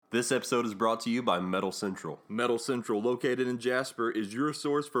This episode is brought to you by Metal Central. Metal Central, located in Jasper, is your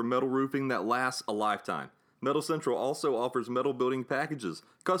source for metal roofing that lasts a lifetime. Metal Central also offers metal building packages,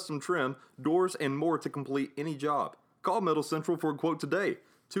 custom trim, doors, and more to complete any job. Call Metal Central for a quote today.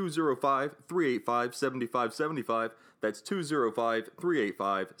 205-385-7575. That's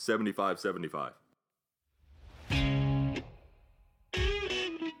 205-385-7575.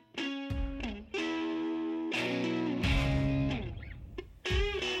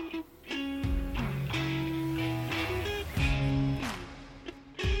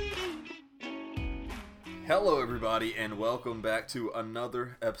 Hello, everybody, and welcome back to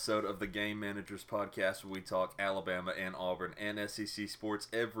another episode of the Game Managers Podcast, where we talk Alabama and Auburn and SEC sports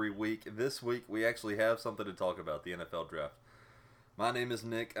every week. This week, we actually have something to talk about, the NFL Draft. My name is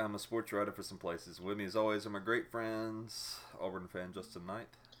Nick. I'm a sports writer for some places. With me, as always, are my great friends, Auburn fan Justin Knight.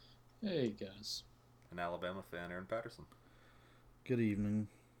 Hey, guys. And Alabama fan Aaron Patterson. Good evening.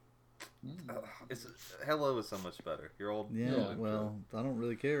 Hello is so much better. You're old. Yeah, well, I don't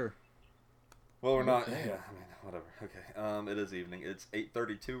really care. Well, we're not. Yeah, I mean, whatever. Okay. It is evening. It's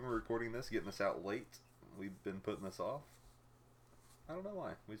 8:32. We're recording this, getting this out late. We've been putting this off. I don't know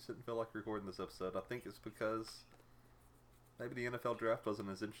why. We just didn't feel like recording this episode. I think it's because maybe the NFL draft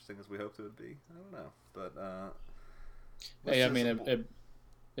wasn't as interesting as we hoped it would be. I don't know, but hey, I mean,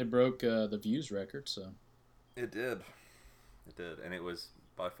 it broke the views record, so it did. It did, and it was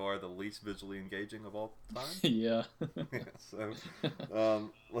by far the least visually engaging of all time. Yeah. So,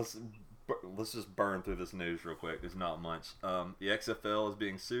 let's just burn through this news real quick. There's not much. The XFL is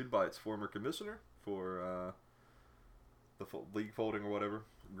being sued by its former commissioner for the league folding or whatever.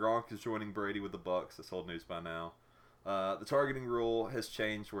 Gronk is joining Brady with the Bucks. That's old news by now. The targeting rule has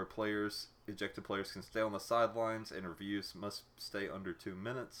changed where ejected players can stay on the sidelines and reviews must stay under 2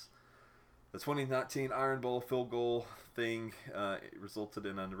 minutes. The 2019 Iron Bowl field goal thing resulted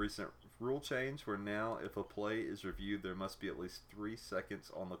in a recent rule change where now if a play is reviewed, there must be at least 3 seconds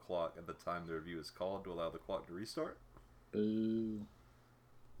on the clock at the time the review is called to allow the clock to restart. Boo.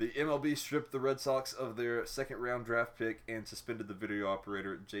 The MLB stripped the Red Sox of their second-round draft pick and suspended the video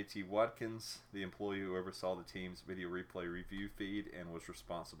operator J.T. Watkins, the employee who oversaw the team's video replay review feed and was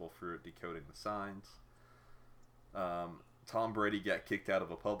responsible for decoding the signs. Tom Brady got kicked out of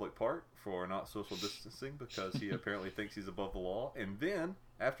a public park for not social distancing because he apparently thinks he's above the law. And then,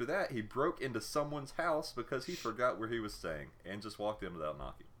 after that, he broke into someone's house because he forgot where he was staying and just walked in without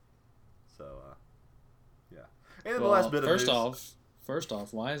knocking. So, yeah. And then the last bit of news. First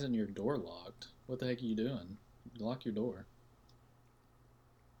off, why isn't your door locked? What the heck are you doing? Lock your door.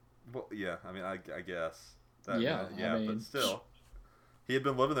 Well, yeah, I mean, I guess. I mean, but still. He had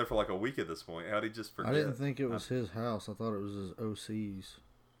been living there for like a week at this point. How'd he just forget? I didn't think it was his house. I thought it was his OC's.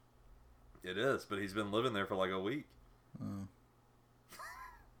 It is, but he's been living there for like a week. Oh.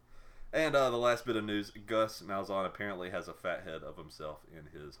 And the last bit of news, Gus Malzahn apparently has a fat head of himself in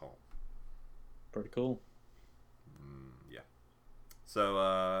his home. Pretty cool. Yeah.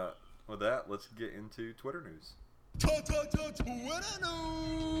 So, with that, let's get into Twitter news. Twitter news!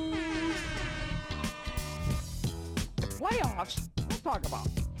 Playoffs? Let's talk about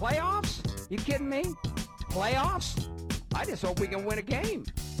playoffs? You kidding me? Playoffs? I just hope we can win a game.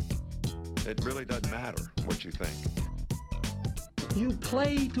 It really doesn't matter what you think. You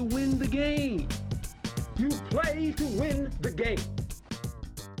play to win the game. You play to win the game.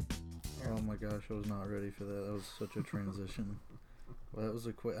 Oh my gosh, I was not ready for that. That was such a transition. Well, that was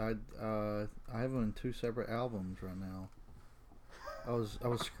a quick. I have them in 2 separate albums right now. I was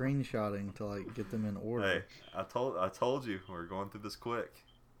screenshotting to like get them in order. Hey, I told you we're going through this quick.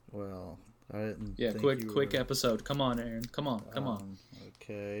 Well, I didn't. Yeah, think quick episode. Come on, Aaron. Come on.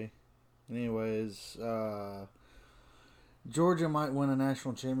 Okay. Anyways, Georgia might win a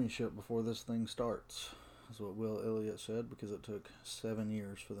national championship before this thing starts. That's what Will Elliott said because it took 7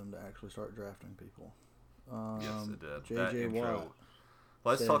 years for them to actually start drafting people. Yes, it did. J.J. Watt.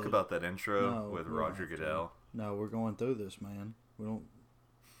 Let's talk about that intro with Roger Goodell. No, we're going through this, man. We don't.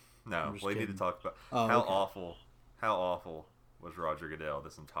 No, we need to talk about how awful was Roger Goodell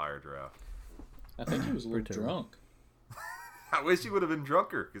this entire draft. I think he was a little drunk. I wish he would have been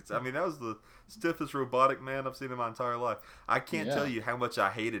drunker. Cause, I mean, that was the stiffest robotic man I've seen in my entire life. I can't tell you how much I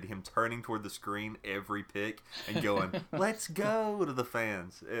hated him turning toward the screen every pick and going, "Let's go" to the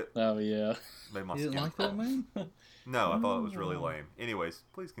fans. Oh, yeah. Made my You didn't like that, man? No, I thought it was really lame. Anyways,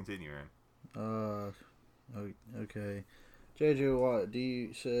 please continue, Aaron. Okay. J.J. Watt, do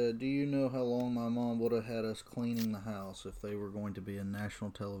you know how long my mom would have had us cleaning the house if they were going to be in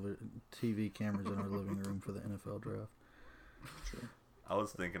national TV cameras in our living room for the NFL draft? Sure. I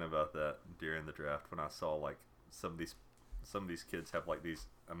was thinking about that during the draft when I saw like some of these some of these kids have like these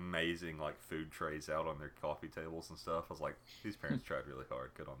amazing like food trays out on their coffee tables and stuff. I was like, these parents tried really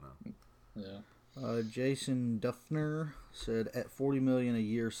hard. Good on them. Yeah. Jason Duffner said, at $40 million a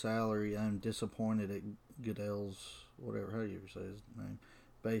year salary, I'm disappointed at Goodell's, whatever, how do you ever say his name,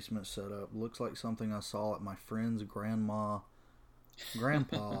 basement setup. Looks like something I saw at my friend's grandpa's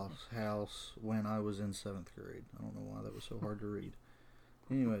house when I was in 7th grade. I don't know why that was so hard to read.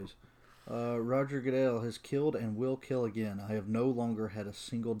 Anyways, Roger Goodell has killed and will kill again. I have no longer had a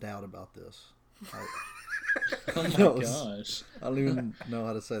single doubt about this. Oh my gosh. I don't even know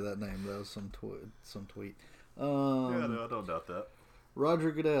how to say that name. That was some tweet. Yeah, no, I don't doubt that.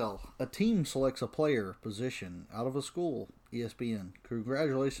 Roger Goodell. A team selects a player position out of a school. ESPN.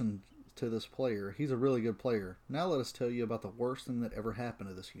 Congratulations to this player. He's a really good player. Now let us tell you about the worst thing that ever happened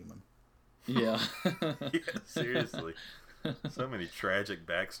to this human. Yeah. Yeah, seriously. So many tragic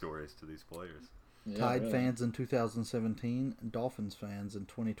backstories to these players. Yeah, Tide really. fans in 2017, Dolphins fans in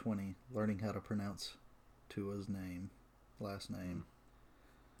 2020, learning how to pronounce Tua's last name.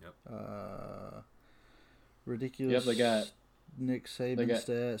 Yep. Ridiculous. Yep, they got Nick Saban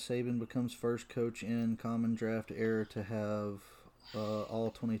stat. Saban becomes first coach in common draft era to have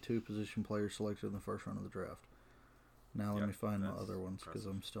all 22 position players selected in the first round of the draft. Now let me find my other ones because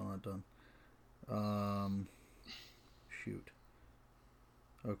I'm still not done. Shoot.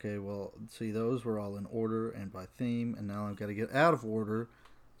 Okay, well, see, those were all in order and by theme, and now I've got to get out of order.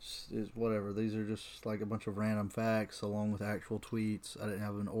 Whatever. These are just like a bunch of random facts along with actual tweets. I didn't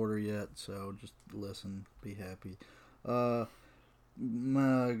have an order yet, so just listen, be happy. Gus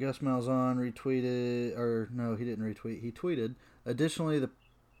Malzahn retweeted, or no, he didn't retweet. He tweeted, additionally, the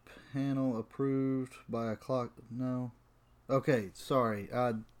panel approved by a clock. No. Okay, sorry.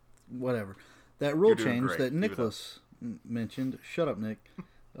 Whatever. That rule change that Nicholas mentioned. Shut up, Nick.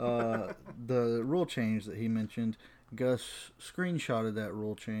 The rule change that he mentioned, Gus screenshotted that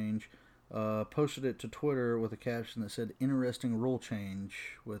rule change, posted it to Twitter with a caption that said, interesting rule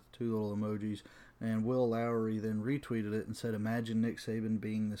change, with 2 little emojis, and Will Lowry then retweeted it and said, imagine Nick Saban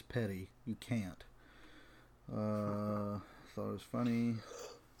being this petty. You can't. Thought it was funny.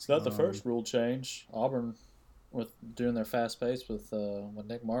 It's not the first rule change. Auburn, with doing their fast pace with when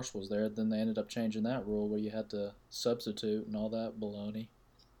Nick Marshall was there, then they ended up changing that rule where you had to substitute and all that baloney.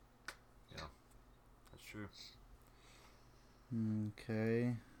 Yeah, that's true.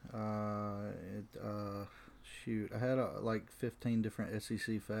 Okay. Shoot. I had like 15 different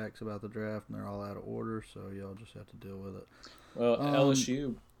SEC facts about the draft, and they're all out of order, so y'all just have to deal with it. Well,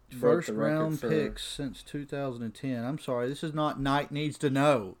 LSU first round picks since 2010. I'm sorry, this is not Knight Needs to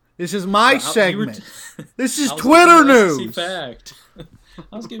Know. This is my segment. This is Twitter news. Fact.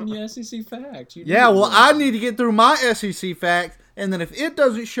 I was giving you SEC fact. I need to get through my SEC fact, and then if it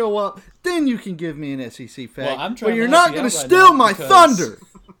doesn't show up, then you can give me an SEC fact. But you're not going to steal my thunder.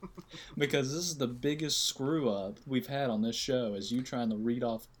 Because this is the biggest screw up we've had on this show, is you trying to read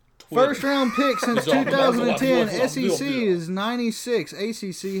off Twitter. First round pick since 2010. SEC is 96.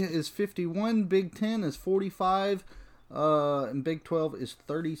 ACC is 51. Big 10 is 45. And Big 12 is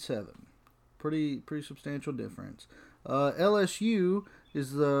 37. Pretty substantial difference. LSU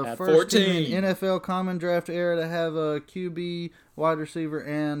is the at first 14. team in NFL common draft era to have a QB, wide receiver,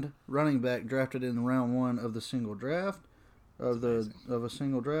 and running back drafted in round 1 of the single draft. Of a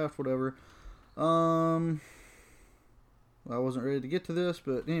single draft, whatever. I wasn't ready to get to this,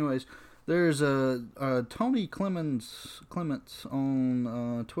 but anyways, there's Tony Clements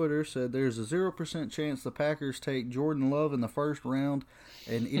on Twitter said there's a 0% chance the Packers take Jordan Love in the first round,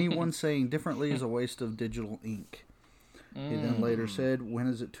 and anyone saying differently is a waste of digital ink. He then later said, when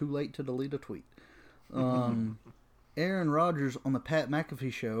is it too late to delete a tweet? Aaron Rodgers on the Pat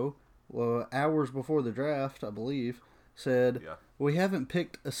McAfee show, hours before the draft, I believe, said, we haven't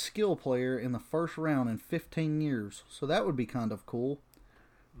picked a skill player in the first round in 15 years, so that would be kind of cool.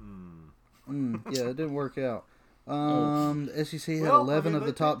 Yeah, it didn't work out. The SEC had 11 of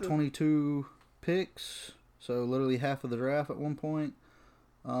the top 22 picks, so literally half of the draft at one point.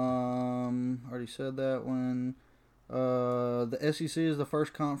 Already said that one. The SEC is the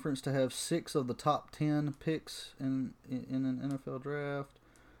first conference to have 6 of the top 10 picks in an NFL draft.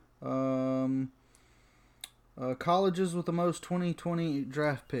 Colleges with the most 2020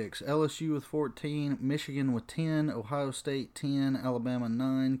 draft picks. LSU with 14, Michigan with 10, Ohio State 10, Alabama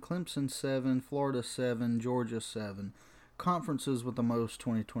 9, Clemson 7, Florida 7, Georgia 7. Conferences with the most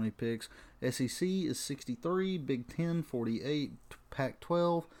 2020 picks. SEC is 63, Big 10 48,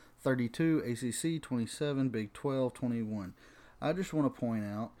 Pac-12 32, ACC 27, Big 12 21. I just want to point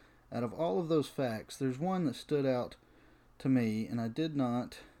out of all of those facts, there's one that stood out to me, and I did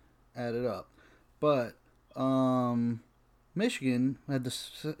not add it up. But Michigan had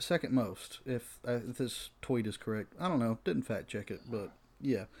the second most, if this tweet is correct. I don't know. Didn't fact check it, but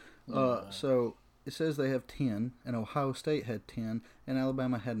yeah. So it says they have 10, and Ohio State had 10, and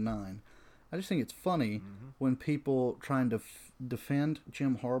Alabama had 9. I just think it's funny when people trying to defend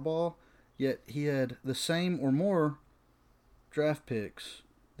Jim Harbaugh, yet he had the same or more draft picks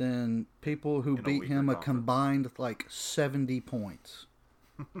than people who beat him a combined like 70 points.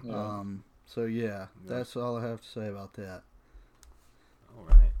 So yeah, that's all I have to say about that. All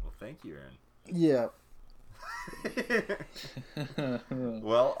right. Well, thank you, Aaron. Yeah.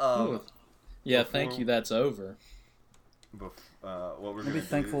 Well, yeah, thank you. That's over. What we're I'll gonna be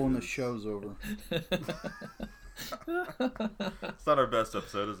thankful when the is- show's over. It's not our best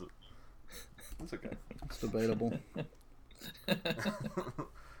episode, is it? It's okay. It's debatable.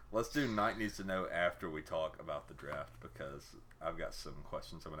 Let's do Night Needs to Know after we talk about the draft, because I've got some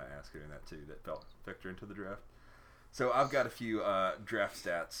questions I'm going to ask during that too that factor into the draft. So I've got a few draft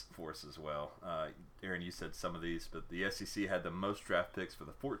stats for us as well. Aaron, you said some of these, but the SEC had the most draft picks for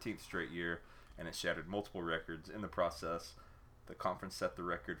the 14th straight year, and it shattered multiple records in the process. The conference set the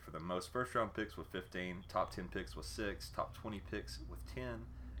record for the most first-round picks with 15, top 10 picks with 6, top 20 picks with 10,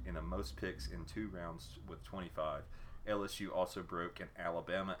 and the most picks in 2 rounds with 25. LSU also broke an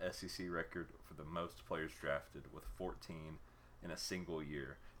Alabama SEC record for the most players drafted with 14 in a single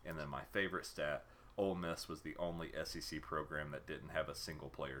year. And then my favorite stat, Ole Miss was the only SEC program that didn't have a single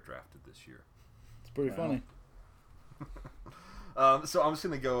player drafted this year. It's pretty funny. So I'm just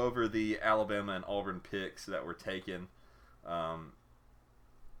going to go over the Alabama and Auburn picks that were taken. Of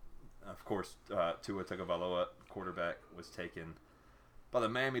course, Tua Tagovailoa, quarterback, was taken by the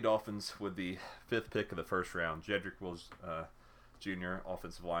Miami Dolphins with the 5th pick of the first round. Jedrick Wills Jr.,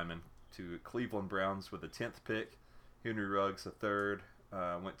 offensive lineman, to Cleveland Browns with the 10th pick. Henry Ruggs, the 3rd,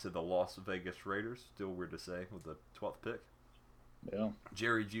 went to the Las Vegas Raiders, still weird to say, with the 12th pick. Yeah.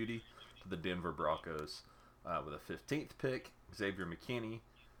 Jerry Jeudy to the Denver Broncos with a 15th pick. Xavier McKinney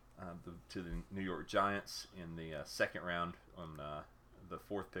to the New York Giants in the 2nd round on the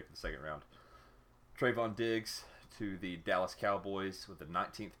 4th pick of the 2nd round. Trayvon Diggs to the Dallas Cowboys with the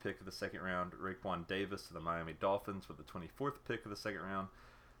 19th pick of the 2nd round. Raekwon Davis to the Miami Dolphins with the 24th pick of the 2nd round.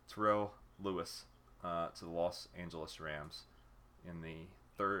 Terrell Lewis to the Los Angeles Rams in the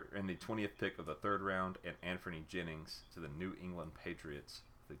 20th pick of the 3rd round, and Anthony Jennings to the New England Patriots,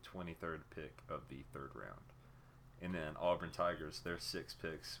 the 23rd pick of the 3rd round. And then Auburn Tigers, their 6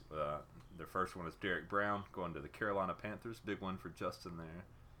 picks. Their first one is Derek Brown going to the Carolina Panthers. Big one for Justin there.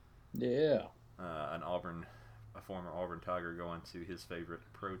 Yeah. A former Auburn Tiger going to his favorite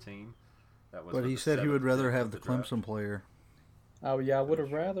pro team. That was But he said he would rather have the Clemson player. Oh, yeah, I would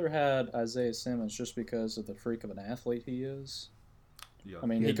have rather had Isaiah Simmons just because of the freak of an athlete he is. Yeah. I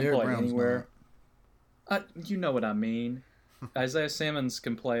mean, Yeah, he can Derrick play Brown's anywhere. You know what I mean. Isaiah Simmons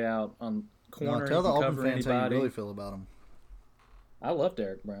can play out on corner. No, tell the he can Auburn cover fans anybody. how you really feel about him. I love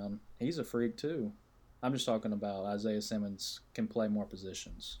Derek Brown. He's a freak too. I'm just talking about Isaiah Simmons can play more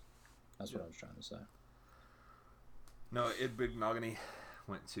positions. That's what I was trying to say. No, Ed Bignogany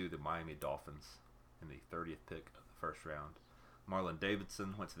went to the Miami Dolphins in the 30th pick of the 1st round. Marlon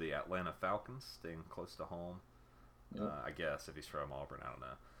Davidson went to the Atlanta Falcons, staying close to home. Yep. I guess if he's from Auburn, I don't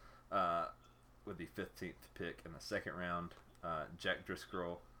know. With the 15th pick in the 2nd round, Jack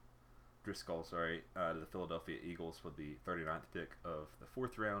Driscoll, to the Philadelphia Eagles with the 39th pick of the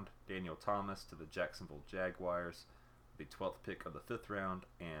 4th round. Daniel Thomas to the Jacksonville Jaguars, the 12th pick of the 5th round,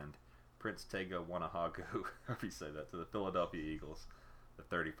 and Prince Tega Wanahagu, however you say that, to the Philadelphia Eagles, the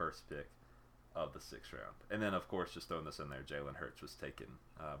 31st pick of the 6th round. And then, of course, just throwing this in there, Jalen Hurts was taken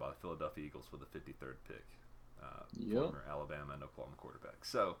by the Philadelphia Eagles with the 53rd pick. Former Alabama and Oklahoma quarterback.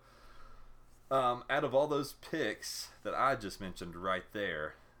 So, out of all those picks that I just mentioned right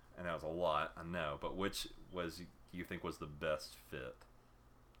there, and that was a lot, I know, but which do you think was the best fit?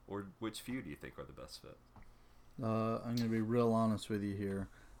 Or which few do you think are the best fit? I'm going to be real honest with you here.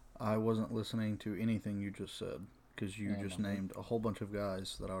 I wasn't listening to anything you just said because you just named a whole bunch of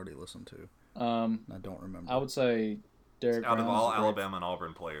guys that I already listened to. I don't remember. I would say Derek Out Brown of all is a great- Alabama and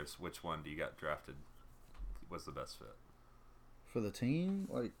Auburn players, which one do you got drafted was the best fit? For the team?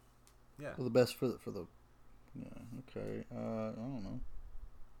 Like, Yeah. well, the best for the yeah, okay. I don't know.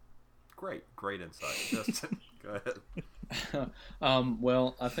 Great insight. Justin, go ahead.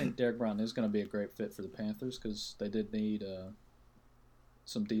 Well, I think Derek Brown is going to be a great fit for the Panthers because they did need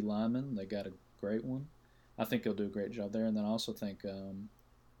some D linemen. They got a great one. I think he'll do a great job there. And then I also think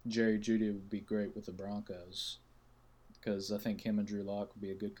Jerry Jeudy would be great with the Broncos because I think him and Drew Lock would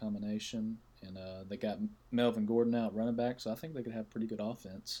be a good combination. And they got Melvin Gordon out running back, so I think they could have pretty good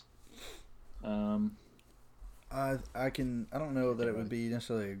offense. I don't know that it would be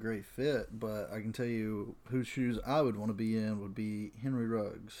necessarily a great fit, but I can tell you whose shoes I would want to be in would be Henry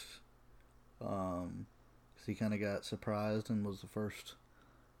Ruggs. 'Cause he kind of got surprised and was the first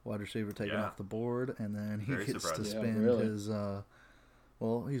wide receiver taken off the board, and then he Very gets to surprised. spend really. his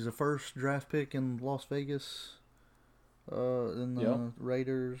he's the first draft pick in Las Vegas in the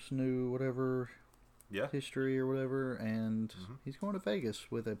Raiders new whatever Yeah. history or whatever, and he's going to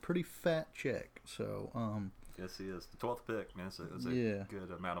Vegas with a pretty fat check. So Yes, he is. The 12th pick, man. It's a Yeah.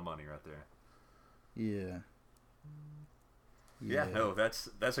 good amount of money right there. yeah. Yeah, no,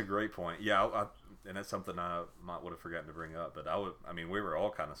 that's a great point. Yeah, and that's something I might would have forgotten to bring up. But we were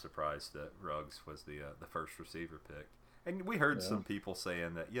all kind of surprised that Ruggs was the first receiver pick, and we heard some people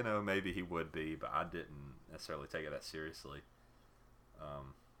saying that maybe he would be, but I didn't necessarily take it that seriously.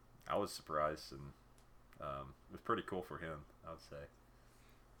 I was surprised, and it was pretty cool for him, I would say.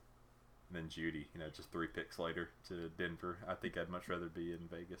 And then Judy, just 3 picks later to Denver. I think I'd much rather be in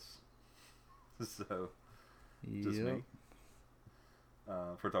Vegas. So, just me.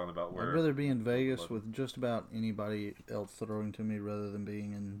 If we're talking about where I'd rather be in Vegas with just about anybody else throwing to me rather than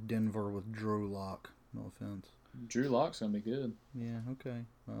being in Denver with Drew Lock. No offense. Drew Lock's gonna be good. Yeah, okay.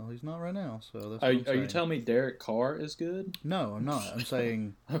 Well, he's not right now, so that's. Are what I'm you saying. telling me Derek Carr is good? No, I'm not. I'm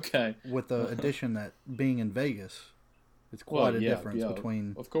saying Okay. with the addition that being in Vegas, it's quite a difference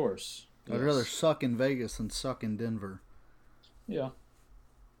between. Of course. I'd rather suck in Vegas than suck in Denver. Yeah.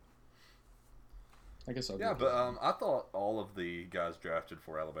 I guess I'll. Yeah, go but I thought all of the guys drafted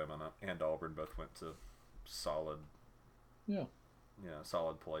for Alabama and Auburn both went to solid, Yeah.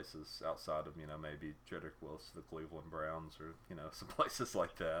 solid places outside of maybe Jedrick Wills, the Cleveland Browns, or some places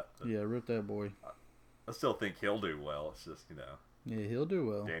like that. But Yeah, rip that boy. I still think he'll do well. It's just Yeah, he'll do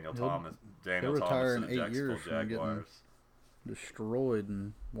well. Daniel He'll Thomas retire and in the 8 Jacksonville years from getting Jaguars. destroyed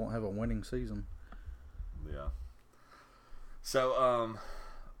and won't have a winning season. Yeah. So,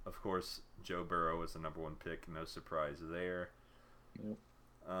 of course, Joe Burrow was the number 1 pick. No surprise there. Yep.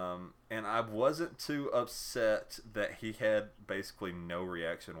 And I wasn't too upset that he had basically no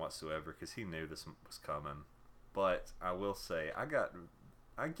reaction whatsoever because he knew this was coming. But I will say, I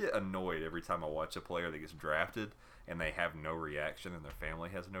get annoyed every time I watch a player that gets drafted and they have no reaction and their family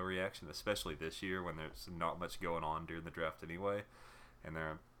has no reaction, especially this year when there's not much going on during the draft anyway. And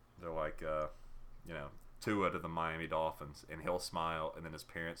they're like, Tua to the Miami Dolphins, and he'll smile, and then his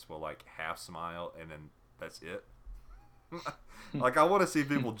parents will half smile, and then that's it. I want to see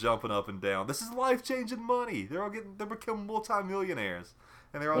people jumping up and down. This is life-changing money. They're becoming multi-millionaires,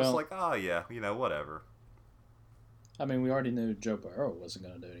 and they're all just like, oh yeah, whatever. I mean, we already knew Joe Burrow wasn't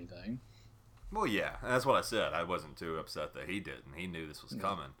going to do anything. Well, yeah, that's what I said. I wasn't too upset that he didn't. He knew this was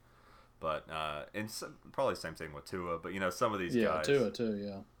coming. But probably the same thing with Tua. But some of these guys. Yeah, Tua too.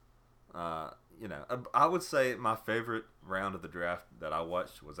 Yeah. I would say my favorite round of the draft that I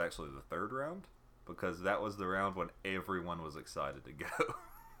watched was actually the 3rd round, because that was the round when everyone was excited to go.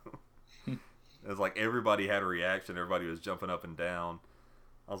 It was like everybody had a reaction. Everybody was jumping up and down.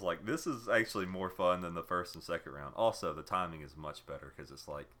 I was like, this is actually more fun than the 1st and 2nd round. Also, the timing is much better because it's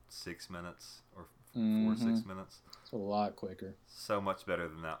 6 minutes or 4 or 6 minutes. It's a lot quicker. So much better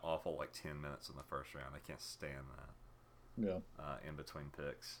than that awful 10 minutes in the 1st round. I can't stand that. Yeah. In between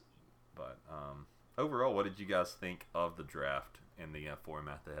picks. But overall, what did you guys think of the draft and the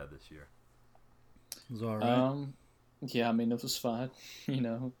format they had this year? It was all right. Yeah, I mean, it was fine.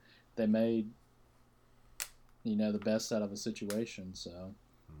 They made the best out of a situation. So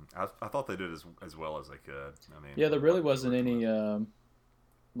I thought they did as well as they could. I mean, yeah, there really wasn't any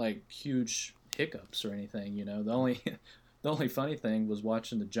huge hiccups or anything. The only funny thing was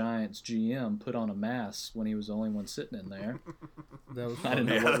watching the Giants GM put on a mask when he was the only one sitting in there. That was I didn't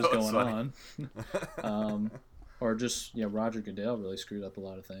know Yeah, what was that was going on. Or just, Roger Goodell really screwed up a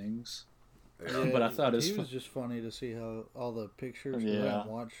lot of things. Yeah. But I thought it he was was just funny to see how all the pictures. I Yeah. didn't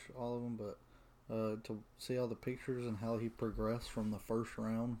watch all of them, but to see all the pictures and how he progressed from the 1st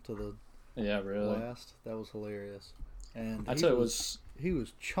round to the Yeah, really. last, that was hilarious. And I tell you, it was he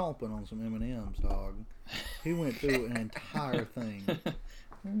was chomping on some M&Ms, dog. He went through an entire thing.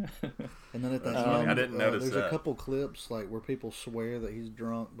 And then at the end, I didn't notice there's that. a couple clips where people swear that he's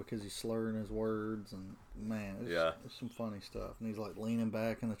drunk because he's slurring his words, and man, it's some funny stuff. And he's leaning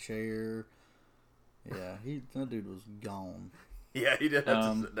back in the chair. Yeah, that dude was gone. Yeah, he did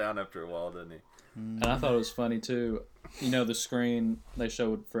have to sit down after a while, didn't he? And I thought it was funny too. The screen they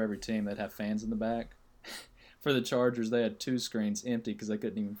showed for every team, they'd have fans in the back. For the Chargers, they had 2 screens empty because they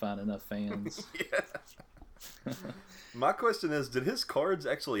couldn't even find enough fans. Yeah. My question is, did his cards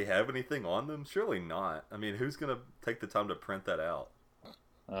actually have anything on them? Surely not. I mean, who's going to take the time to print that out?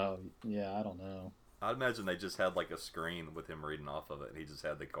 Oh, yeah, I don't know. I'd imagine they just had like a screen with him reading off of it, and he just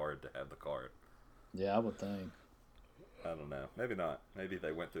had the card to have the card. Yeah, I would think. I don't know. Maybe not. Maybe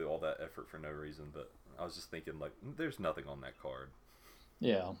they went through all that effort for no reason, but I was just thinking, like, there's nothing on that card.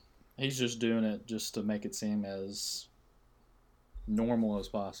 Yeah, he's just doing it just to make it seem as normal as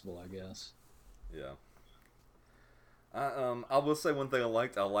possible, I guess. Yeah. I will say one thing I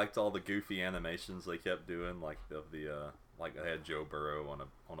liked. I liked all the goofy animations they kept doing, like like they had Joe Burrow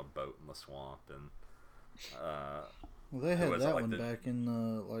on a boat in the swamp, and Well, they had was it, that like one the- back in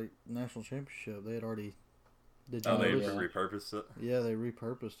the national championship. They had already. Did you oh, they notice? repurposed it. Yeah, they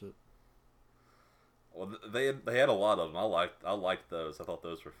repurposed it. Well, they had a lot of them. I liked those. I thought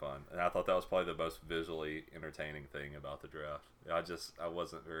those were fun, and I thought that was probably the most visually entertaining thing about the draft. I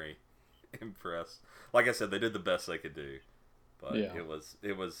wasn't very impressed. Like I said, they did the best they could do, but Yeah. it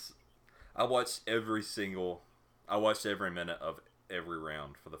was. I watched every minute of every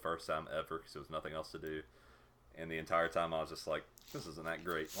round for the first time ever because there was nothing else to do, and the entire time I was just like, "This isn't that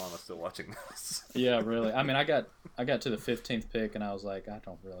great. Why am I still watching this?" Yeah, really. I mean, I got to the 15th pick, and I was like, I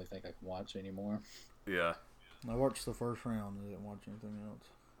don't really think I can watch anymore. Yeah, I watched the first round. I didn't watch anything else.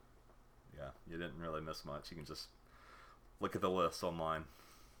 yeah. You didn't really miss much. You can just look at the list online.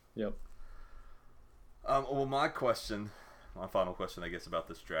 Yep. Well, my final question, I guess, about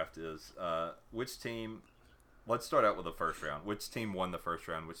this draft is, which team? Let's start out with the first round. Which team won the first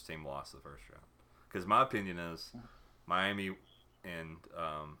round? Which team lost the first round? Because my opinion is, Miami and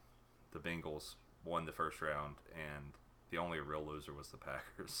the Bengals won the first round, and the only real loser was the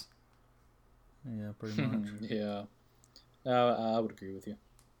Packers. Yeah, pretty much. Yeah. I would agree with you.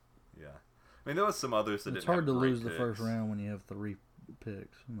 Yeah, I mean there was some others that It's didn't hard to have great lose the picks. first round when you have 3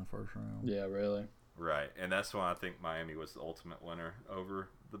 picks in the first round. Yeah, really. Right, and that's why I think Miami was the ultimate winner over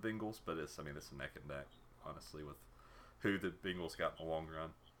the Bengals. But it's a neck and neck, honestly, with who the Bengals got in the long run.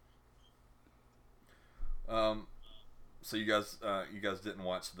 So you guys didn't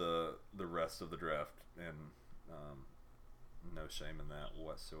watch the rest of the draft, and no shame in that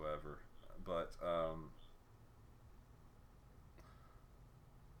whatsoever. But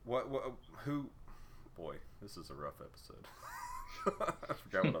who? Boy, this is a rough episode. I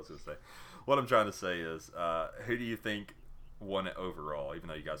forgot what I was going to say. What I'm trying to say is, who do you think won it overall? Even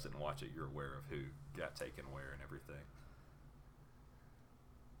though you guys didn't watch it, you're aware of who got taken where and everything.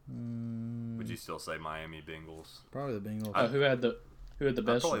 Would you still say Miami Bengals? Probably the Bengals. Who had the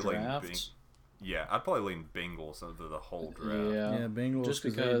best probably lean draft? Yeah, I'd probably lean Bengals over the whole draft. Yeah. yeah, Bengals just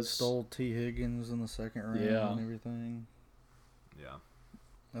because they because- stole T. Higgins in the second round Yeah. and everything. Yeah.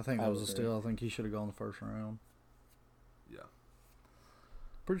 I think I that was a would steal. I think he should have gone the first round. Yeah.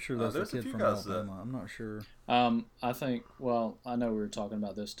 Pretty sure that's the there's a kid few from guys that- Alabama. I'm not sure. I think. Well, I know we were talking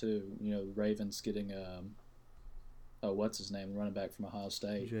about this too. You know, the Ravens getting what's his name, running back from Ohio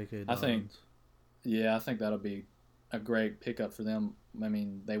State. J.K. I think- Dobbins. Yeah, I think that'll be a great pickup for them. I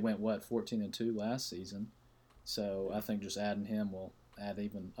mean, they went 14-2 last season, so I think just adding him will add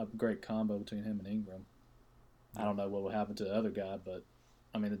even a great combo between him and Ingram. I don't know what will happen to the other guy, but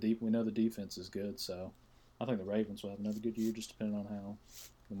I mean, we know the defense is good, so I think the Ravens will have another good year, just depending on how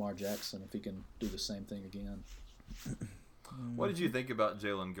Lamar Jackson, if he can do the same thing again. What did you think about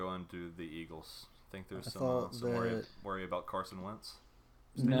Jalen going to the Eagles? Think there's I some thought that- worry about Carson Wentz?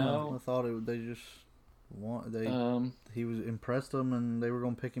 No. I thought they just he was impressed them and they were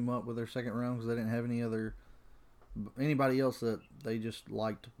going to pick him up with their second round because they didn't have anybody else that they just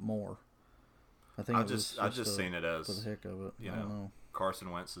liked more. I think I just seen it as for the heck of it. you I don't know, know.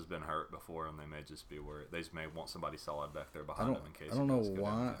 Carson Wentz has been hurt before, and they may just be worried. They just may want somebody solid back there I behind don't. him in case. I don't he know does go why.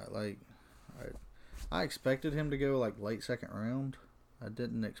 down. Like, I expected him to go like late second round. I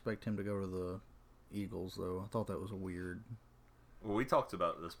didn't expect him to go to the Eagles though. I thought that was a weird. Well, we talked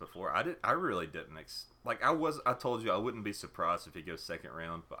about this before. I really didn't I told you I wouldn't be surprised if he goes second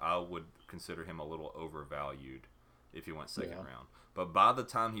round, but I would consider him a little overvalued if he went second round. But by the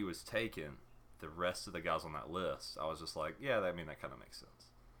time he was taken, the rest of the guys on that list, I was just like, yeah, that kind of makes sense.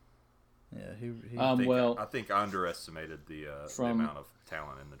 Yeah, he I think I underestimated the amount of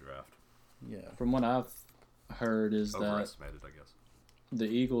talent in the draft. yeah. From what I've heard is that Overestimated, I guess. the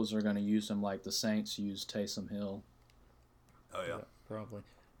Eagles are going to use him like the Saints used Taysom Hill. Oh yeah. Yeah, probably.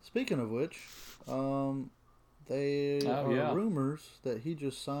 Speaking of which, they Oh, are yeah. rumors that he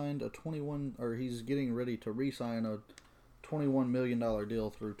just signed he's getting ready to re-sign a $21 million deal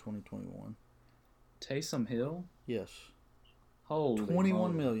through 2021. Taysom Hill? Yes, Holy 21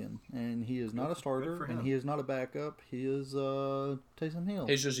 moly. million, and he is not a Good starter, for and him. he is not a backup. He is Taysom Hill.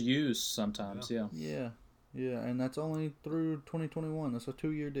 He's just used sometimes, yeah. Yeah, and that's only through 2021. That's a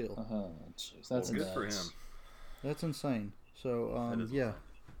 2-year deal. Oh, jeez, that's Well, good for nuts. him. That's insane. So, That is yeah. insane.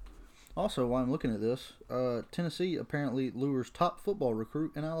 Also, while I'm looking at this, Tennessee apparently lures top football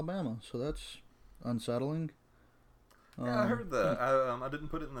recruit in Alabama, so that's unsettling. Yeah, I heard that. I didn't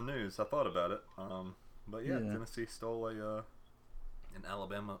put it in the news. I thought about it. But yeah, Yeah. Tennessee stole an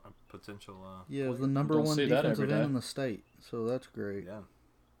Alabama potential. Yeah, it was player. the number Don't one see that defensive every end day. in the state, so that's great. Yeah.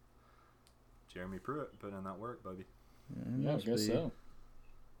 Jeremy Pruitt put in that work, buddy. Yeah, it Yeah, I must guess be. so.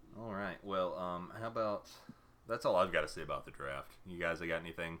 All right. Well, how about? That's all I've got to say about the draft. You guys, have got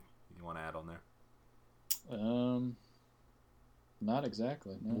anything you want to add on there? Not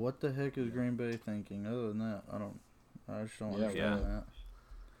exactly. No. What the heck is Green Bay thinking? Other than that, I just don't Yeah, understand yeah. that.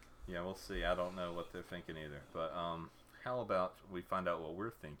 Yeah, we'll see. I don't know what they're thinking either. But how about we find out what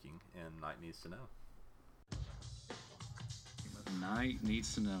we're thinking, and Knight needs to know. Knight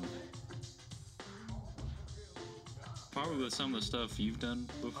needs to know. Probably with some of the stuff you've done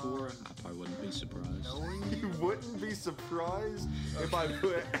before, I probably wouldn't be surprised. You wouldn't be surprised if I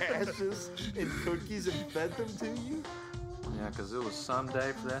put ashes in cookies and fed them to you? Yeah, because it was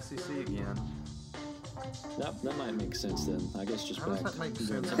someday for the SEC again. That might make sense then. I guess just How does back that make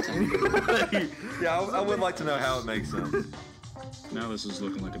during sense? that time. Yeah, I would like to know how it makes sense. Now this is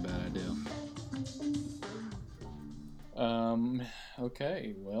looking like a bad idea.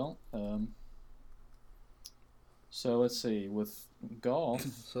 Okay. Well. So let's see. With golf.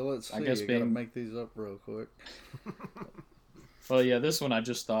 So let's see. I guess I gotta being- make these up real quick. Well, yeah. This one I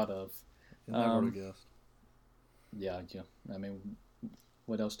just thought of. You never would have guessed. Yeah. I mean,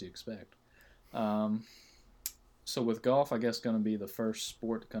 what else do you expect? So with golf, I guess going to be the first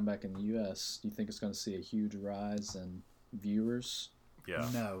sport to come back in the U.S. Do you think it's going to see a huge rise in viewers? Yeah,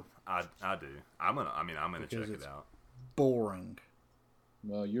 No. I do. I'm gonna Because check it it's out. Boring.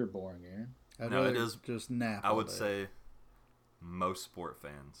 Well, you're boring, Aaron. I'd No, it rather is- just nap. I all would day. say most sport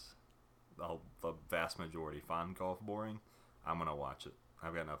fans, the vast majority, find golf boring. I'm gonna watch it.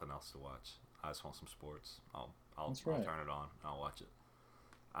 I've got nothing else to watch. I just want some sports. I'll That's right. turn it on. I'll watch it.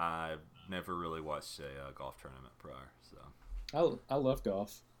 I've never really watched a golf tournament prior, so I love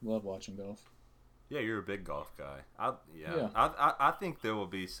golf. Love watching golf. yeah, you're a big golf guy. Yeah. I think there will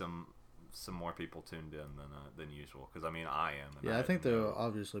be some more people tuned in than usual because I mean I am. And Yeah, I think there know- will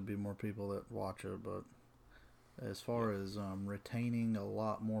obviously be more people that watch it, but as far as retaining a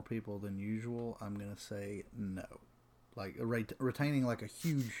lot more people than usual, I'm gonna say no. Like retaining like a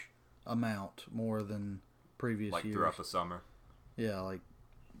huge amount more than previous like years. throughout the summer. Yeah, like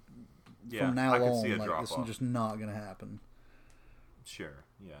Yeah, from now I could on, see a like drop this off. is just not gonna happen. Sure,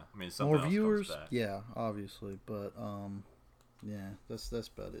 yeah. I mean, something More else viewers, comes back. yeah, obviously, but yeah, that's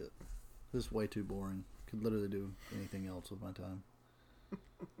about it. This is way too boring. Could literally do anything else with my time.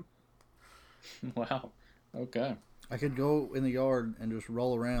 Wow. Okay. I could go in the yard and just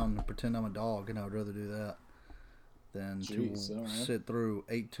roll around and pretend I'm a dog, and I would rather do that than Jeez, to all right. sit through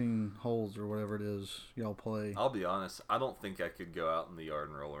 18 holes or whatever it is y'all play. I'll be honest. I don't think I could go out in the yard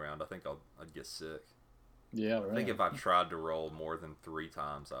and roll around. I think I'd get sick. Yeah, I right. think if I tried to roll more than 3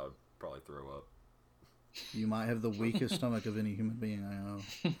 times, I would probably throw up. You might have the weakest stomach of any human being I know.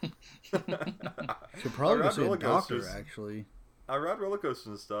 Should I probably go ride see a roller doctor, coasters. actually. I ride roller coasters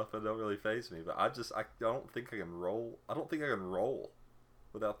and stuff, and it don't really faze me. But I don't think I can roll. I don't think I can roll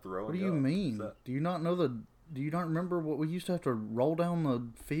without throwing. What do you up. mean? Is that- Do you not know do you not remember what we used to have to roll down the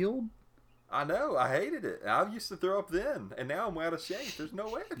field? I know. I hated it. I used to throw up then, and now I'm out of shape. There's no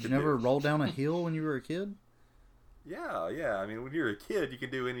way I could Did you never do it. roll down a hill when you were a kid? Yeah. I mean, when you're a kid, you can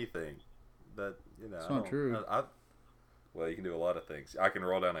do anything. That It's I not don't- true. Well, you can do a lot of things. I can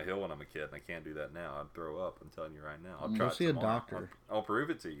roll down a hill when I'm a kid, and I can't do that now. I'd throw up. I'm telling you right now. I'll Go try it see a tomorrow. doctor. I'll prove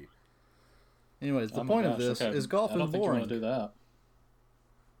it to you. Anyways, the Oh my point of gosh, this okay. is golf I is don't think you boring. want to do that.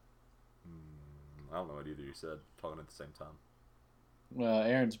 I don't know what either you said. Talking at the same time. Well,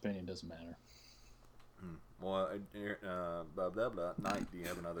 Aaron's opinion doesn't matter. Well, blah blah blah. Knight, do you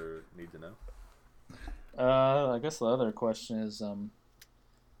have another need to know? I guess the other question is,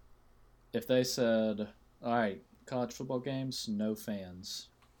 if they said, all right, college football games, no fans,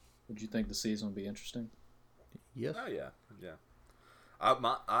 would you think the season would be interesting? Yes. Oh yeah.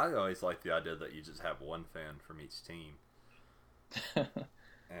 I always like the idea that you just have one fan from each team,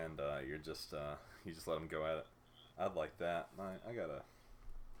 and you just let them go at it. I'd like that. I got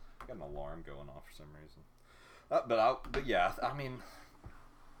an alarm going off for some reason. But yeah, I mean,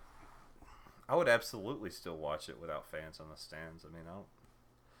 I would absolutely still watch it without fans on the stands. I mean,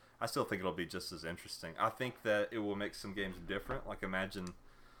 I still think it'll be just as interesting. I think that it will make some games different. Like imagine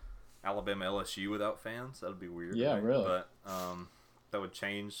Alabama LSU without fans. That'd be weird. Yeah, right? really. But that would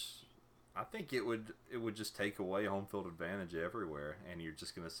change. I think it would just take away home field advantage everywhere, and you're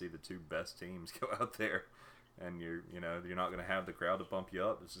just going to see the two best teams go out there and you're not going to have the crowd to bump you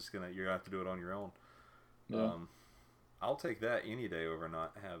up. It's just you're going to have to do it on your own. Yeah. I'll take that any day over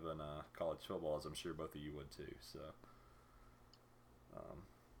not having college football, as I'm sure both of you would too. So,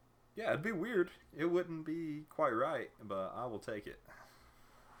 yeah, it'd be weird. It wouldn't be quite right, but I will take it.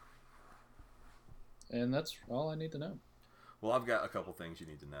 And that's all I need to know. Well, I've got a couple things you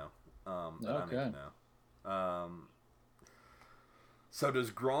need to know. That I need to know. So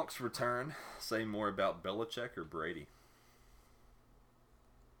does Gronk's return say more about Belichick or Brady?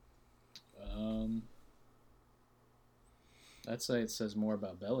 I'd say it says more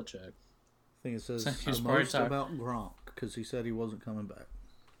about Belichick. I think it says He's most probably about Gronk because he said he wasn't coming back.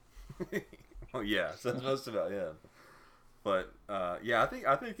 Well, yeah, it says most about him. But yeah,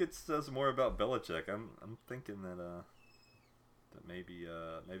 I think it says more about Belichick. I'm thinking that maybe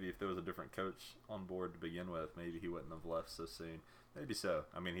if there was a different coach on board to begin with, maybe he wouldn't have left so soon. Maybe so.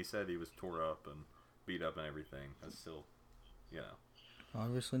 I mean, he said he was tore up and beat up and everything. That's still,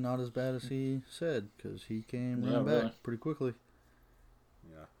 Obviously not as bad as he said because he came Yeah, running really. back pretty quickly.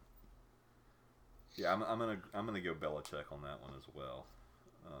 Yeah. Yeah, I'm gonna go Belichick on that one as well.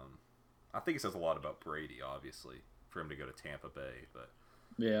 I think it says a lot about Brady, obviously, for him to go to Tampa Bay, but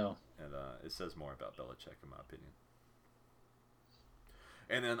Yeah. and it says more about Belichick in my opinion.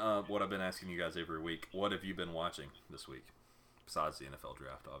 And then what I've been asking you guys every week, what have you been watching this week besides the NFL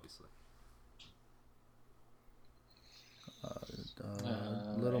draft, obviously?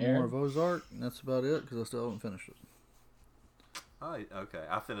 A little Aaron? more of Ozark, and that's about it because I still haven't finished it. Oh, okay.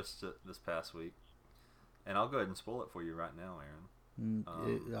 I finished it this past week, and I'll go ahead and spoil it for you right now, Aaron.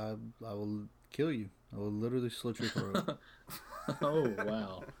 I will kill you. I will literally slit your throat. Oh,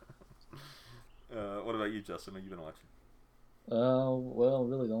 wow. What about you, Justin? What have you been watching? Well,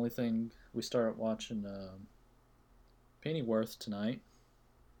 really, the only thing we started watching Pennyworth tonight.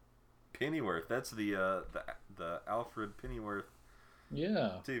 Pennyworth. That's the Alfred Pennyworth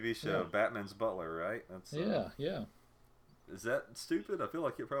Yeah. TV show, Yeah. Batman's Butler, right? That's Yeah. Is that stupid? I feel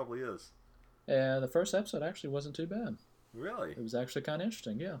like it probably is. The first episode actually wasn't too bad. Really? It was actually kind of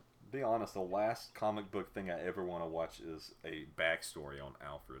interesting, yeah. Be honest, the last comic book thing I ever want to watch is a backstory on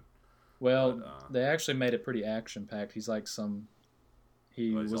Alfred. Well, But, they actually made it pretty action-packed. He's like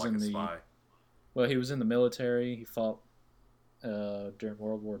he he's was like in a the spy. Well, he was in the military. He fought during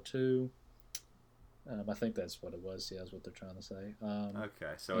World War II. I think that's what it was. Yeah, that's what they're trying to say.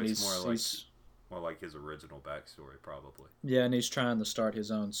 Okay, so and it's he's- more like his original backstory, probably. Yeah, and he's trying to start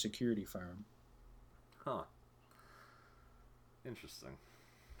his own security firm. Huh. Interesting.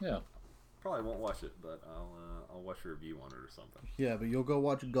 Yeah. Probably won't watch it, but I'll watch a review on it or something. Yeah, but you'll go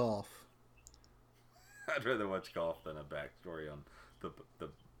watch golf. I'd rather watch golf than a backstory on the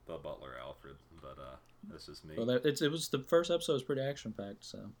Butler Alfred, but that's just me. Well, it was the first episode was pretty action-packed,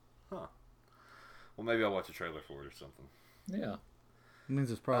 so. Huh. Well, maybe I'll watch a trailer for it or something. Yeah. It means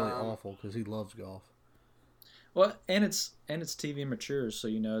it's probably awful because he loves golf. Well, and it's TV mature, so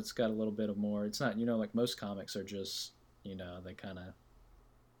it's got a little bit of more. It's not like most comics are just they kind of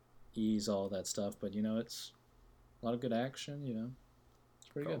ease all that stuff, but it's a lot of good action. It's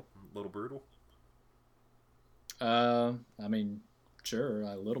pretty Cool. A little brutal. good. I mean, sure,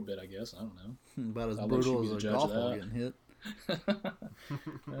 a little bit, I guess. I don't know. About as I'll let you brutal be the as a judge golf of ball that. getting hit.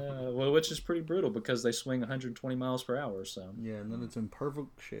 Well, which is pretty brutal because they swing 120 miles per hour. So Yeah, and then it's in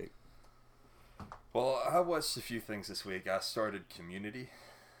perfect shape. Well, I watched a few things this week. I started Community,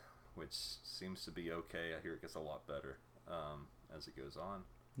 which seems to be okay. I hear it gets a lot better as it goes on.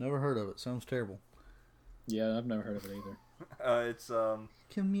 Never heard of it. Sounds terrible. yeah, I've never heard of it either. It's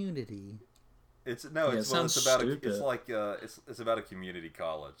Community. it's Yeah, it it's sounds about stupid. it's like it's about a community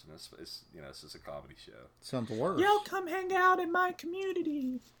college, and it's it's just a comedy show. Sounds worse. Y'all come hang out in my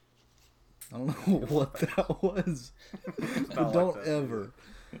community. I don't know what that was. not Don't like that.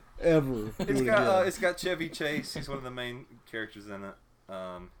 ever do It's it got again. it's got Chevy Chase. He's one of the main characters in it.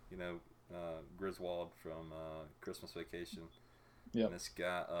 Griswold from Christmas Vacation. Yep. And it's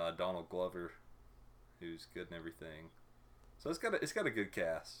got Donald Glover, who's good and everything. So it's got a good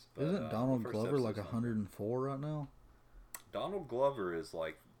cast. But, Isn't Donald the first Glover like episode's not 104 right now? good. Donald Glover is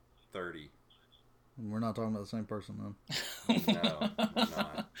like 30. We're not talking about the same person then. No, we're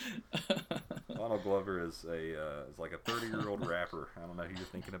not. Donald Glover is like a 30-year-old rapper. I don't know who you're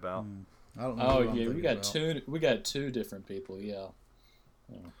thinking about. I don't know. Oh who I'm yeah, thinking we got two different people. Yeah.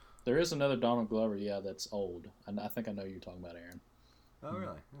 There is another Donald Glover. Yeah, that's old. I think I know who you're talking about, Aaron. Oh,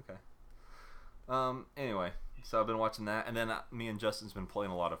 really? Okay. Anyway, so I've been watching that, and then me and Justin's been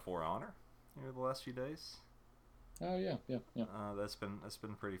playing a lot of For Honor over the last few days. Oh yeah. That's been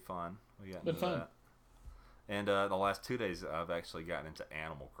pretty fun. We got Been into fun. that. And the last 2 days, I've actually gotten into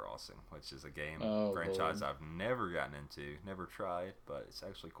Animal Crossing, which is a game franchise I've never gotten into, never tried, but it's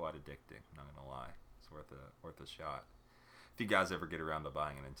actually quite addicting. I'm not gonna lie, it's worth a shot. If you guys ever get around to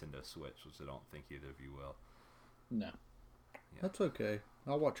buying a Nintendo Switch, which I don't think either of you will. No. Yeah. That's okay.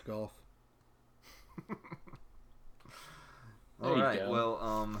 I'll watch golf. All right.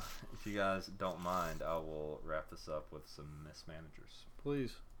 Well, if you guys don't mind, I will wrap this up with some mismanagers.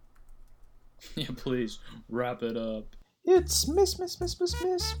 Please. Yeah, please wrap it up. It's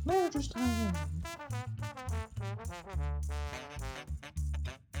mismanagers time.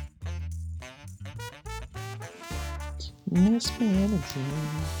 Mismanagers.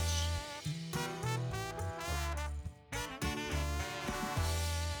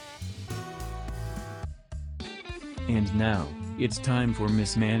 And now, it's time for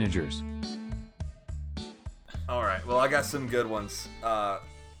mismanagers. All right. Well, I got some good ones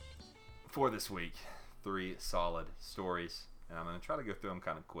for this week. 3 solid stories. And I'm going to try to go through them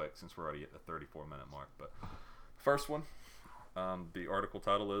kind of quick since we're already at the 34-minute mark. But first one, the article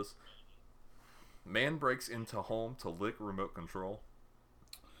title is Man Breaks into Home to Lick Remote Control.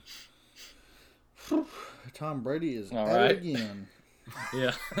 Tom Brady is All at right. it again.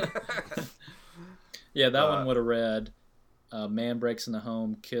 Yeah. Yeah, that one would have read, man breaks in the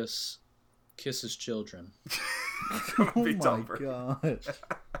home, kisses children. Oh my god.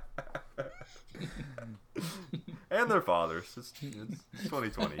 And their fathers. It's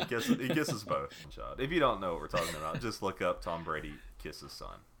 2020. He kisses both. If you don't know what we're talking about, just look up Tom Brady kisses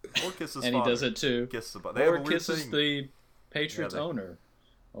son. Or kisses and father. he does it too. Kisses or kisses the Patriots owner.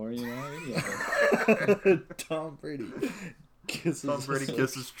 Or, you know, any of it. Tom Brady kisses Tom Brady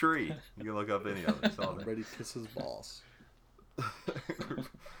kisses tree. You can look up any of it. Tom Brady kisses boss.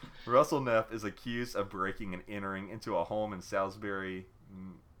 Russell Neff is accused of breaking and entering into a home in Salisbury,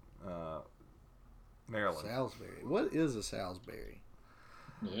 Maryland. Salisbury. What is a Salisbury?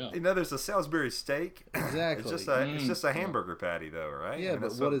 Yeah. You know, there's a Salisbury steak. Exactly. It's just a hamburger patty, though, right? Yeah, I mean, but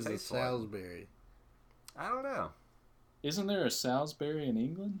that's what it is a tastes like. Salisbury? I don't know. Isn't there a Salisbury in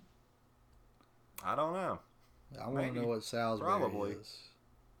England? I don't know. I want to know what Salisbury Probably. is.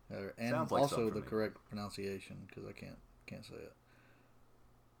 And Sounds like also something the to me. correct pronunciation, because I can't say it.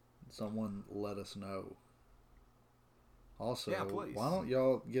 Someone let us know. Also, Yeah, please. why don't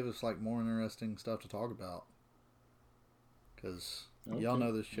y'all give us like more interesting stuff to talk about? Because y'all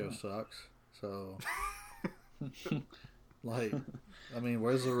know this show sucks. So, like, I mean,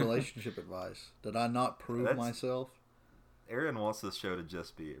 where's the relationship advice? Did I not prove myself? Aaron wants this show to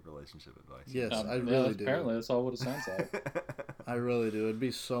just be relationship advice. Yes, I really do. Apparently, that's all what it sounds like. I really do. It'd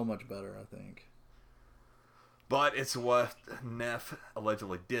be so much better, I think. But it's what Neff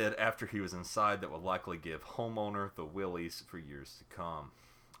allegedly did after he was inside that would likely give homeowner the willies for years to come.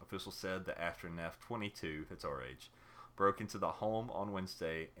 Officials said that after Neff, 22, that's our age, broke into the home on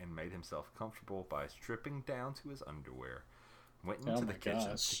Wednesday and made himself comfortable by stripping down to his underwear, went into the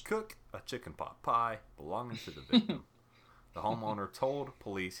kitchen to cook a chicken pot pie belonging to the victim. The homeowner told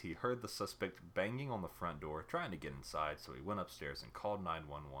police he heard the suspect banging on the front door trying to get inside, so he went upstairs and called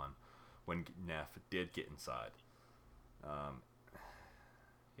 911 when Neff did get inside.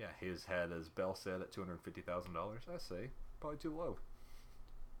 Yeah, his had, as Bell said, at $250,000. I say probably too low.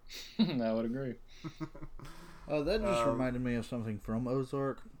 I would agree. That just reminded me of something from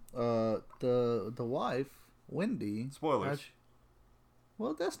Ozark. The wife, Wendy. Spoilers.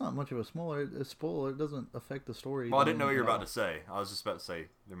 Well, that's not much of a spoiler. It doesn't affect the story. Well, I didn't know what you were about to say. I was just about to say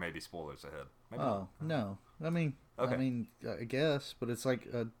there may be spoilers ahead. Maybe not. No. I mean, okay. I guess, but it's like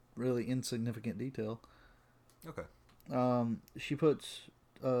a really insignificant detail. Okay. She puts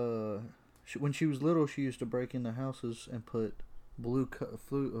when she was little, she used to break into houses and put blue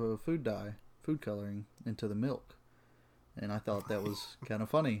food coloring into the milk, and I thought that was kind of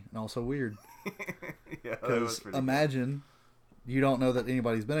funny and also weird. Yeah, because imagine you don't know that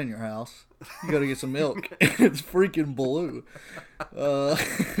anybody's been in your house. You go to get some milk, and it's freaking blue.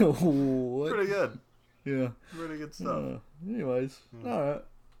 What? Pretty good. Yeah. Pretty good stuff. Anyways, all right.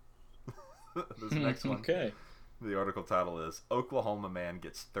 This next one. Okay. The article title is Oklahoma man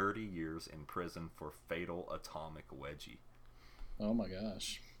gets 30 years in prison for fatal atomic wedgie. Oh my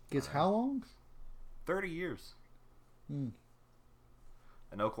gosh. Gets how long? 30 years. An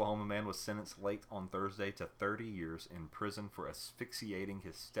Oklahoma man was sentenced late on Thursday to 30 years in prison for asphyxiating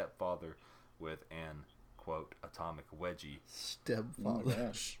his stepfather with an, quote, atomic wedgie. Stepfather. Oh my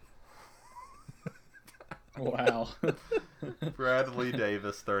gosh. Wow. Bradley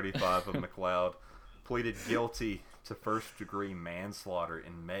Davis, 35, of McLeod, pleaded guilty to first-degree manslaughter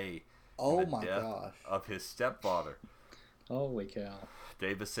in May. Oh in the my death gosh. of his stepfather. Holy cow.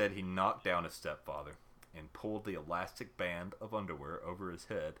 Davis said he knocked down his stepfather. and pulled the elastic band of underwear over his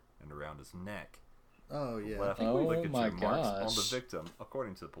head and around his neck. Oh, yeah. Left Oh, ligature my marks on the gosh. victim,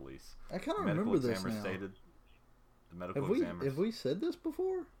 according to the police. I kind The of medical remember this examiner now. stated. The medical Have examiner. we said this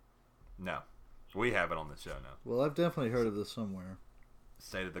before? No, we have it on the show now. Well, I've definitely heard of this somewhere.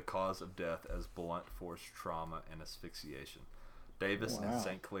 Stated the cause of death as blunt force trauma and asphyxiation. Davis Wow. and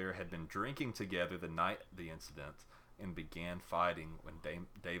St. Clair had been drinking together the night of the incident and began fighting when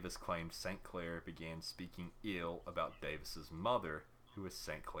Davis claimed St. Clair began speaking ill about Davis's mother, who was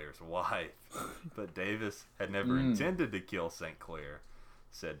St. Clair's wife. But Davis had never intended to kill St. Clair,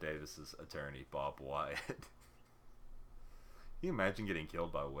 said Davis's attorney, Bob Wyatt. Can you imagine getting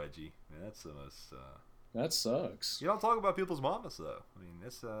killed by Wedgie? I mean, that's the most... That sucks. You don't talk about people's mamas, though. I mean,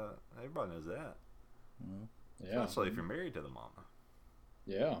 it's everybody knows that. Yeah. Especially if you're married to the mama.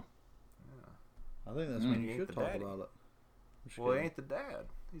 Yeah. I think that's when He you ain't should the talk daddy. about it. Just Well, he kidding. ain't the dad.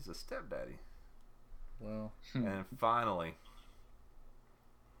 He's a stepdaddy. Well, And finally,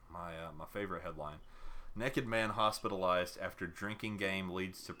 my favorite headline: Naked man hospitalized after drinking game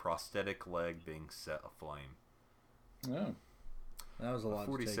leads to prosthetic leg being set aflame. Oh. that was a lot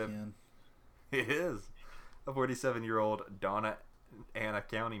to take 47 in. It is. A 47-year-old Donna Ana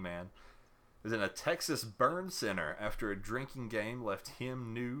County man is in a Texas burn center after a drinking game left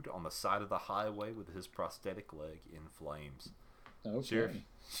him nude on the side of the highway with his prosthetic leg in flames. Okay.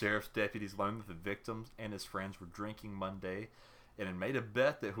 Sheriff's deputies learned that the victim and his friends were drinking Monday and had made a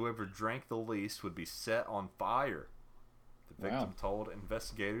bet that whoever drank the least would be set on fire. The victim told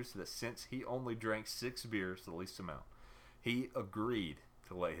investigators that since he only drank 6 beers, the least amount, he agreed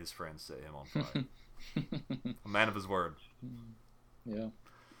to let his friends set him on fire. A man of his word. Yeah.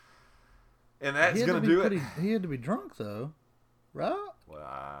 And that's He had going to to be do pretty- it. He had to be drunk, though. Right? Well,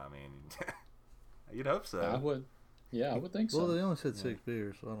 I mean, you'd hope so. I would. Yeah, I would think so. Well, they only said 6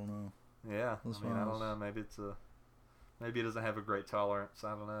 beers, so I don't know. Yeah, That's I mean, what I I don't was- know. Maybe he doesn't have a great tolerance.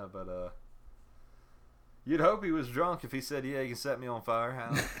 I don't know, but you'd hope he was drunk if he said, "Yeah, you can set me on fire."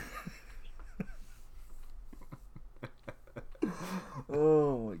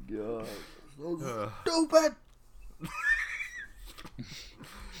 Oh my god. Ugh. Stupid!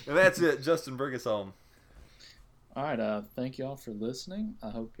 And that's it. Justin, bring us home. All right. Thank y'all for listening.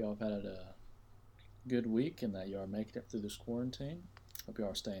 I hope y'all have had a good week and that you are making it through this quarantine. Hope y'all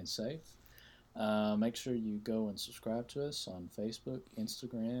are staying safe. Make sure you go and subscribe to us on Facebook,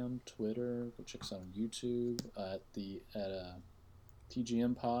 Instagram, Twitter. Go check us out on YouTube at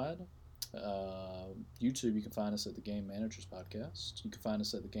TGM Pod. YouTube, you can find us at the Game Managers Podcast. You can find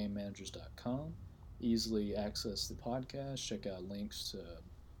us at thegamemanagers.com. Easily access the podcast. Check out links to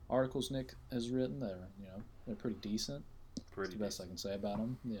articles Nick has written. They're pretty decent. That's the best I can say about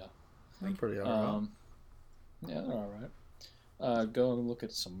them. Yeah. I'm pretty alright. Yeah, they're all right. Go and look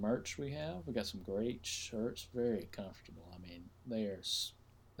at some merch we have. We got some great shirts, very comfortable. I mean, they're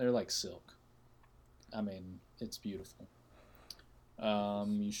like silk. I mean, it's beautiful.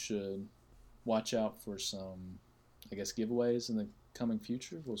 You should watch out for some, I guess, giveaways in the coming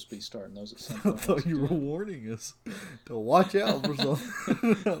future. We'll be starting those at some I point. thought you were warning us to watch out for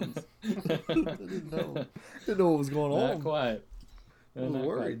something. I didn't know what was going on. Not quite. I was Not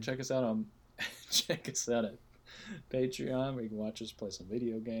worried. quite. Check us out at Patreon. Where you can watch us play some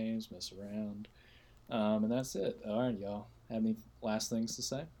video games, mess around, and that's it. All right, y'all. Have any last things to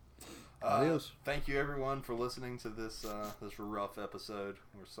say? Adios. Thank you, everyone, for listening to this rough episode.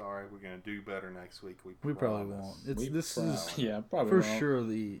 We're sorry. We're gonna do better next week. We probably won't. This is yeah, probably for won't. sure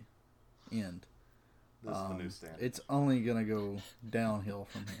the end. This is the new standard. It's only gonna go downhill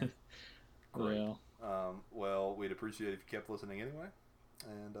from here. Great. Yeah. Well, we'd appreciate it if you kept listening anyway,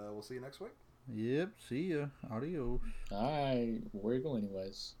 and we'll see you next week. Yep. See ya. Adios. All right, wiggle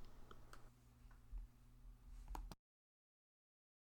anyways.